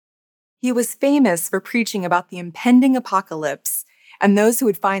He was famous for preaching about the impending apocalypse and those who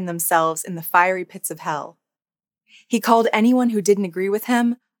would find themselves in the fiery pits of hell. He called anyone who didn't agree with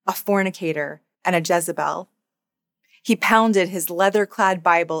him a fornicator and a Jezebel. He pounded his leather-clad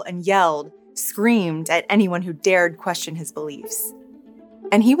Bible and yelled, screamed at anyone who dared question his beliefs.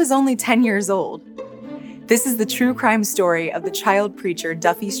 And he was only 10 years old. This is the true crime story of the child preacher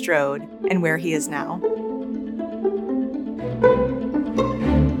Duffey Strode and where he is now.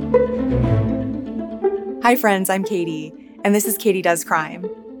 Hi friends, I'm Katie, and this is Katie Does Crime.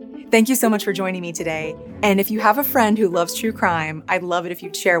 Thank you so much for joining me today. And if you have a friend who loves true crime, I'd love it if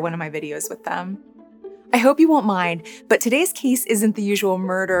you'd share one of my videos with them. I hope you won't mind, but today's case isn't the usual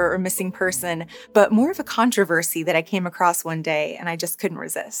murder or missing person, but more of a controversy that I came across one day and I just couldn't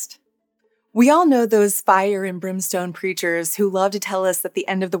resist. We all know those fire and brimstone preachers who love to tell us that the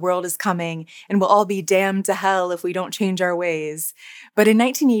end of the world is coming and we'll all be damned to hell if we don't change our ways. But in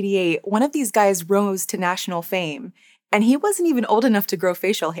 1988, one of these guys rose to national fame, and he wasn't even old enough to grow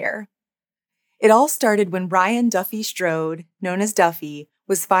facial hair. It all started when Ryan Duffey Strode, known as Duffey,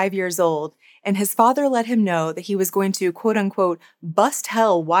 was 5 years old, and his father let him know that he was going to, quote-unquote, bust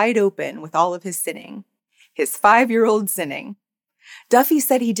hell wide open with all of his sinning. His 5-year-old sinning. Duffey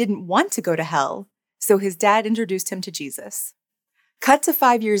said he didn't want to go to hell, so his dad introduced him to Jesus. Cut to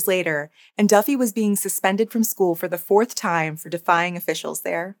 5 years later, and Duffey was being suspended from school for the 4th time for defying officials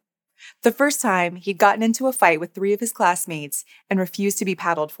there. The first time, he'd gotten into a fight with 3 of his classmates and refused to be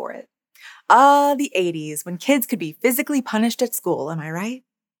paddled for it. Ah, the 80s, when kids could be physically punished at school, am I right?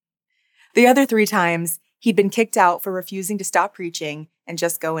 The other 3 times, he'd been kicked out for refusing to stop preaching and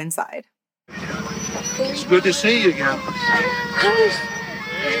just go inside. It's good to see you again. Marriage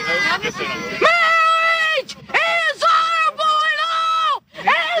is horrible and all,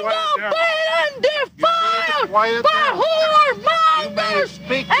 and forbidden, defiled by whoremongers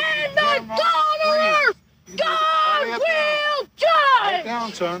and adulterers. God will judge.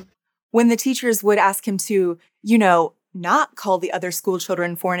 Down, son. When the teachers would ask him to, not call the other school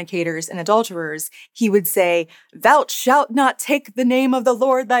children fornicators and adulterers, he would say, "Thou shalt not take the name of the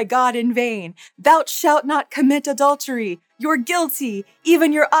Lord thy God in vain. Thou shalt not commit adultery. You're guilty.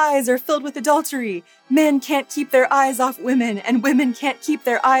 Even your eyes are filled with adultery. Men can't keep their eyes off women, and women can't keep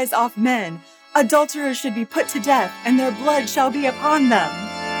their eyes off men. Adulterers should be put to death, and their blood shall be upon them."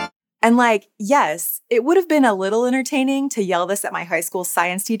 And yes, it would have been a little entertaining to yell this at my high school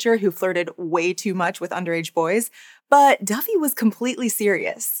science teacher who flirted way too much with underage boys, but Duffey was completely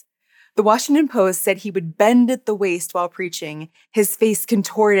serious. The Washington Post said he would bend at the waist while preaching, his face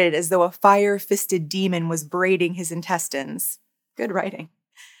contorted as though a fire-fisted demon was braiding his intestines. Good writing.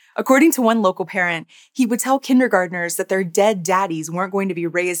 According to one local parent, he would tell kindergartners that their dead daddies weren't going to be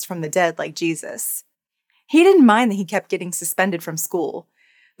raised from the dead like Jesus. He didn't mind that he kept getting suspended from school.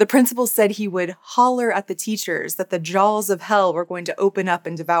 The principal said he would holler at the teachers that the jaws of hell were going to open up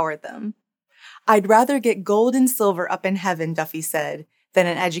and devour them. "I'd rather get gold and silver up in heaven," Duffey said, "than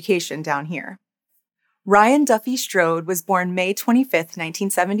an education down here." Ryan Duffey Strode was born May 25th,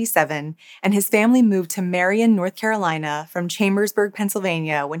 1977, and his family moved to Marion, North Carolina from Chambersburg,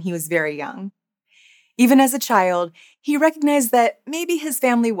 Pennsylvania when he was very young. Even as a child, he recognized that maybe his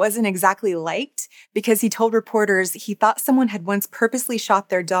family wasn't exactly liked because he told reporters he thought someone had once purposely shot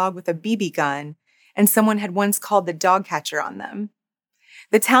their dog with a BB gun and someone had once called the dog catcher on them.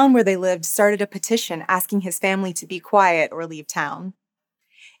 The town where they lived started a petition asking his family to be quiet or leave town.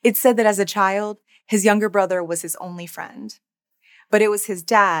 It said that as a child, his younger brother was his only friend. But it was his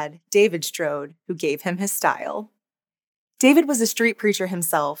dad, David Strode, who gave him his style. David was a street preacher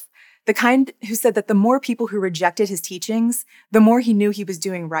himself, the kind who said that the more people who rejected his teachings, the more he knew he was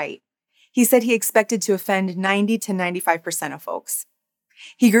doing right. He said he expected to offend 90 to 95% of folks.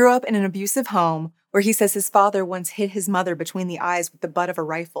 He grew up in an abusive home where he says his father once hit his mother between the eyes with the butt of a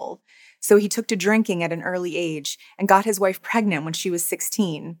rifle. So he took to drinking at an early age and got his wife pregnant when she was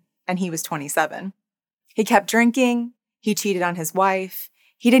 16, and he was 27. He kept drinking, he cheated on his wife,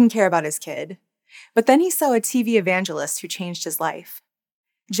 he didn't care about his kid. But then he saw a TV evangelist who changed his life.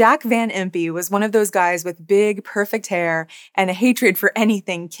 Jack Van Impe was one of those guys with big, perfect hair and a hatred for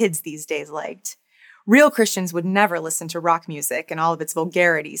anything kids these days liked. Real Christians would never listen to rock music and all of its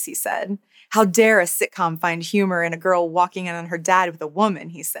vulgarities, he said. How dare a sitcom find humor in a girl walking in on her dad with a woman,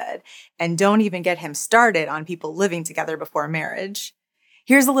 he said. And don't even get him started on people living together before marriage.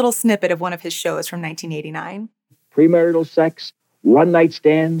 Here's a little snippet of one of his shows from 1989. Premarital sex, one-night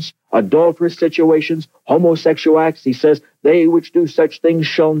stands, adulterous situations, homosexual acts. He says, they which do such things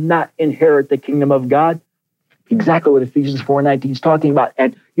shall not inherit the kingdom of God. Exactly what Ephesians 4:19 is talking about.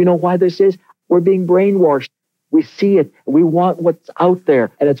 And you know why this is? We're being brainwashed. We see it. We want what's out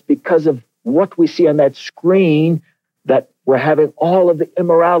there. And it's because of what we see on that screen that we're having all of the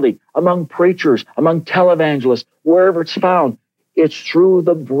immorality among preachers, among televangelists, wherever it's found. It's through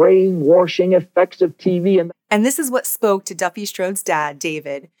the brainwashing effects of TV. And this is what spoke to Duffey Strode's dad,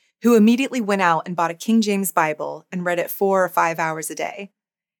 David, who immediately went out and bought a King James Bible and read it 4 or 5 hours a day.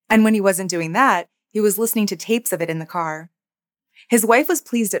 And when he wasn't doing that, he was listening to tapes of it in the car. His wife was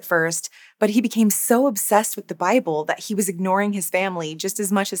pleased at first, but he became so obsessed with the Bible that he was ignoring his family just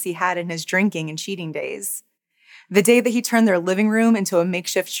as much as he had in his drinking and cheating days. The day that he turned their living room into a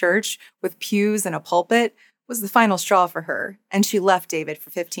makeshift church with pews and a pulpit was the final straw for her, and she left David for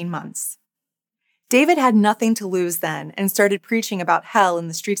 15 months. David had nothing to lose then and started preaching about hell in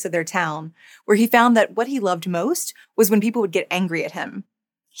the streets of their town, where he found that what he loved most was when people would get angry at him.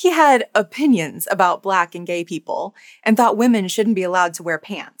 He had opinions about Black and gay people and thought women shouldn't be allowed to wear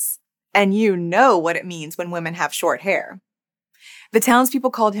pants. And you know what it means when women have short hair. The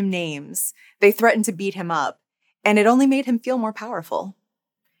townspeople called him names. They threatened to beat him up, and it only made him feel more powerful.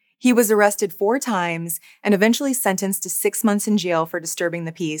 He was arrested 4 times and eventually sentenced to 6 months in jail for disturbing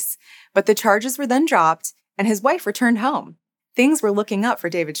the peace, but the charges were then dropped and his wife returned home. Things were looking up for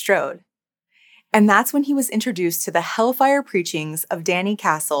David Strode. And that's when he was introduced to the hellfire preachings of Danny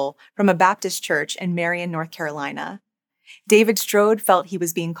Castle from a Baptist church in Marion, North Carolina. David Strode felt he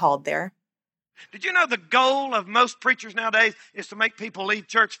was being called there. Did you know the goal of most preachers nowadays is to make people leave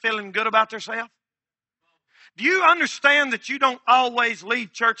church feeling good about themselves? Do you understand that you don't always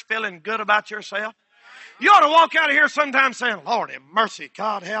leave church feeling good about yourself? You ought to walk out of here sometimes saying, Lord have mercy,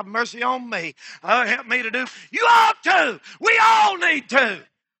 God have mercy on me. Help me to do. You ought to. We all need to.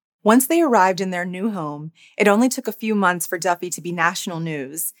 Once they arrived in their new home, it only took a few months for Duffey to be national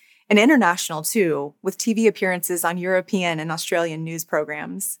news, and international too, with TV appearances on European and Australian news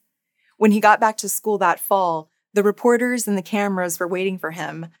programs. When he got back to school that fall, the reporters and the cameras were waiting for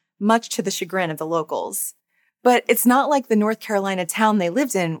him, much to the chagrin of the locals. But it's not like the North Carolina town they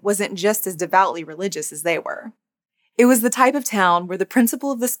lived in wasn't just as devoutly religious as they were. It was the type of town where the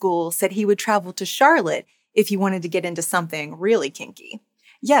principal of the school said he would travel to Charlotte if he wanted to get into something really kinky.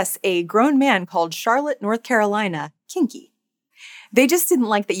 Yes, a grown man called Charlotte, North Carolina, kinky. They just didn't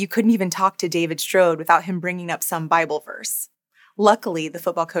like that you couldn't even talk to David Strode without him bringing up some Bible verse. Luckily, the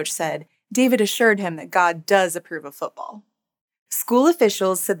football coach said, David assured him that God does approve of football. School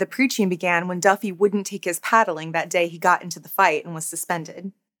officials said the preaching began when Duffey wouldn't take his paddling that day he got into the fight and was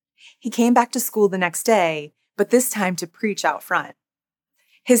suspended. He came back to school the next day, but this time to preach out front.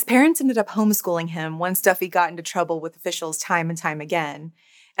 His parents ended up homeschooling him once Duffey got into trouble with officials time and time again,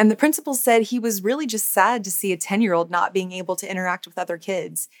 and the principal said he was really just sad to see a 10-year-old not being able to interact with other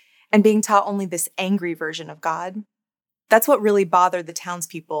kids and being taught only this angry version of God. That's what really bothered the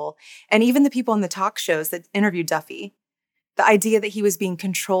townspeople and even the people on the talk shows that interviewed Duffey. The idea that he was being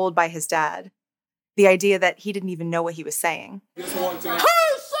controlled by his dad. The idea that he didn't even know what he was saying. Whosoever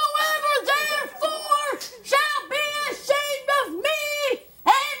therefore shall be ashamed of me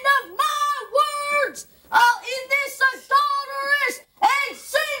and of my words in this adulterous and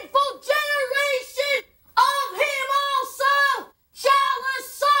sinful generation, of him also shall the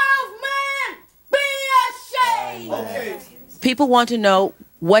Son of Man be ashamed. Okay. People want to know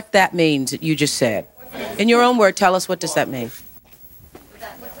what that means that you just said. In your own word, tell us, what does that mean?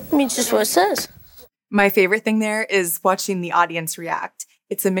 It means just what it says. My favorite thing there is watching the audience react.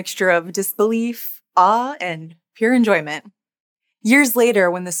 It's a mixture of disbelief, awe, and pure enjoyment. Years later,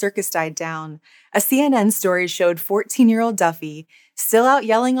 when the circus died down, a CNN story showed 14-year-old Duffey still out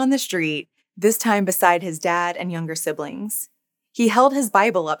yelling on the street, this time beside his dad and younger siblings. He held his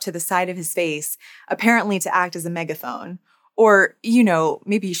Bible up to the side of his face, apparently to act as a megaphone, or,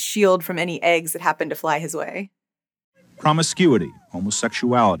 maybe shield from any eggs that happened to fly his way. Promiscuity,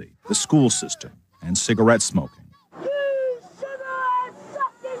 homosexuality, the school system, and cigarette smoking. You cigarette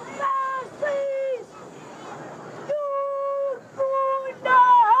sucking Pharisees! You going to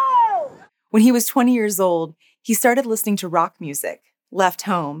hell! When he was 20 years old, he started listening to rock music, left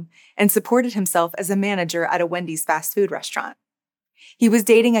home, and supported himself as a manager at a Wendy's fast food restaurant. He was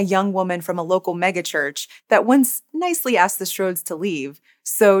dating a young woman from a local megachurch that once nicely asked the Strodes to leave,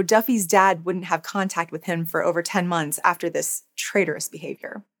 so Duffey's dad wouldn't have contact with him for over 10 months after this traitorous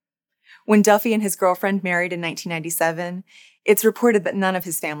behavior. When Duffey and his girlfriend married in 1997, it's reported that none of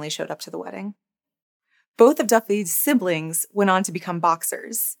his family showed up to the wedding. Both of Duffey's siblings went on to become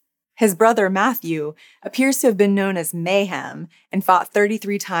boxers. His brother, Matthew, appears to have been known as Mayhem and fought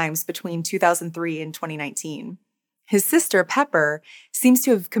 33 times between 2003 and 2019. His sister, Pepper, seems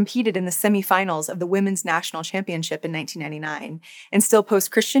to have competed in the semifinals of the Women's National Championship in 1999 and still posts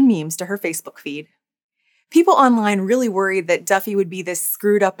Christian memes to her Facebook feed. People online really worried that Duffey would be this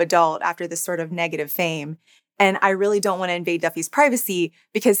screwed up adult after this sort of negative fame. And I really don't want to invade Duffey's privacy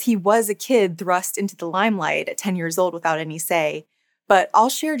because he was a kid thrust into the limelight at 10 years old without any say. But I'll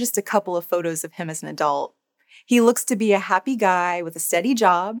share just a couple of photos of him as an adult. He looks to be a happy guy with a steady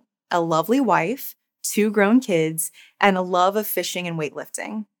job, a lovely wife, 2 grown kids, and a love of fishing and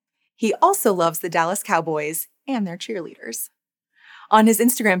weightlifting. He also loves the Dallas Cowboys and their cheerleaders. On his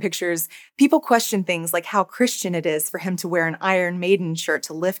Instagram pictures, people question things like how Christian it is for him to wear an Iron Maiden shirt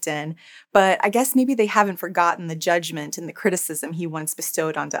to lift in, but I guess maybe they haven't forgotten the judgment and the criticism he once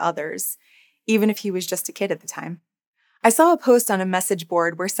bestowed onto others, even if he was just a kid at the time. I saw a post on a message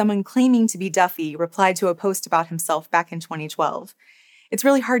board where someone claiming to be Duffey replied to a post about himself back in 2012. It's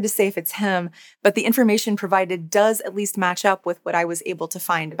really hard to say if it's him, but the information provided does at least match up with what I was able to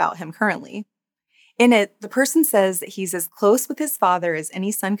find about him currently. In it, the person says that he's as close with his father as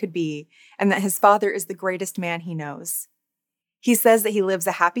any son could be, and that his father is the greatest man he knows. He says that he lives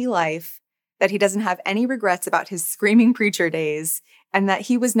a happy life, that he doesn't have any regrets about his screaming preacher days, and that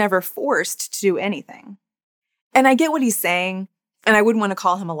he was never forced to do anything. And I get what he's saying, and I wouldn't want to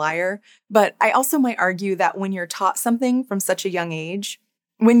call him a liar, but I also might argue that when you're taught something from such a young age,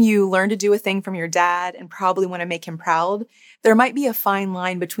 when you learn to do a thing from your dad and probably want to make him proud, there might be a fine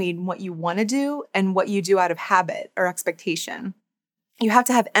line between what you want to do and what you do out of habit or expectation. You have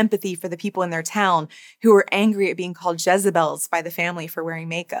to have empathy for the people in their town who are angry at being called Jezebels by the family for wearing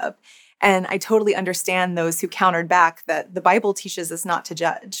makeup. And I totally understand those who countered back that the Bible teaches us not to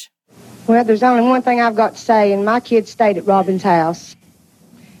judge. Well, there's only one thing I've got to say, and my kid stayed at Robin's house.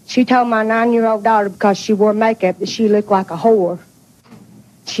 She told my 9-year-old daughter because she wore makeup that she looked like a whore.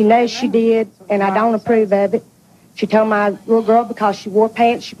 She knows she did, and I don't approve of it. She told my little girl because she wore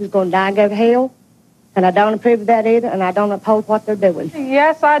pants she was going to die and go to hell, and I don't approve of that either, and I don't uphold what they're doing.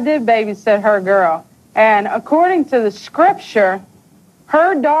 Yes, I did babysit her girl, and according to the scripture,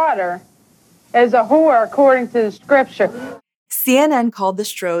 her daughter is a whore according to the scripture. CNN called the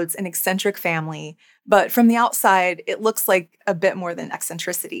Strodes an eccentric family, but from the outside, it looks like a bit more than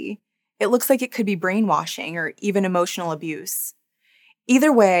eccentricity. It looks like it could be brainwashing or even emotional abuse.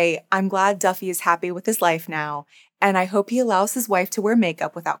 Either way, I'm glad Duffey is happy with his life now, and I hope he allows his wife to wear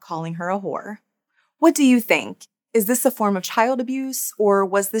makeup without calling her a whore. What do you think? Is this a form of child abuse, or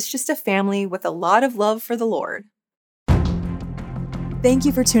was this just a family with a lot of love for the Lord? Thank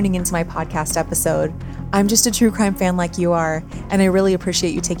you for tuning into my podcast episode. I'm just a true crime fan like you are, and I really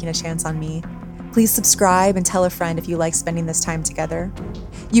appreciate you taking a chance on me. Please subscribe and tell a friend if you like spending this time together.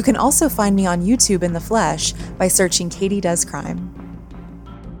 You can also find me on YouTube in the flesh by searching Katie Does Crime.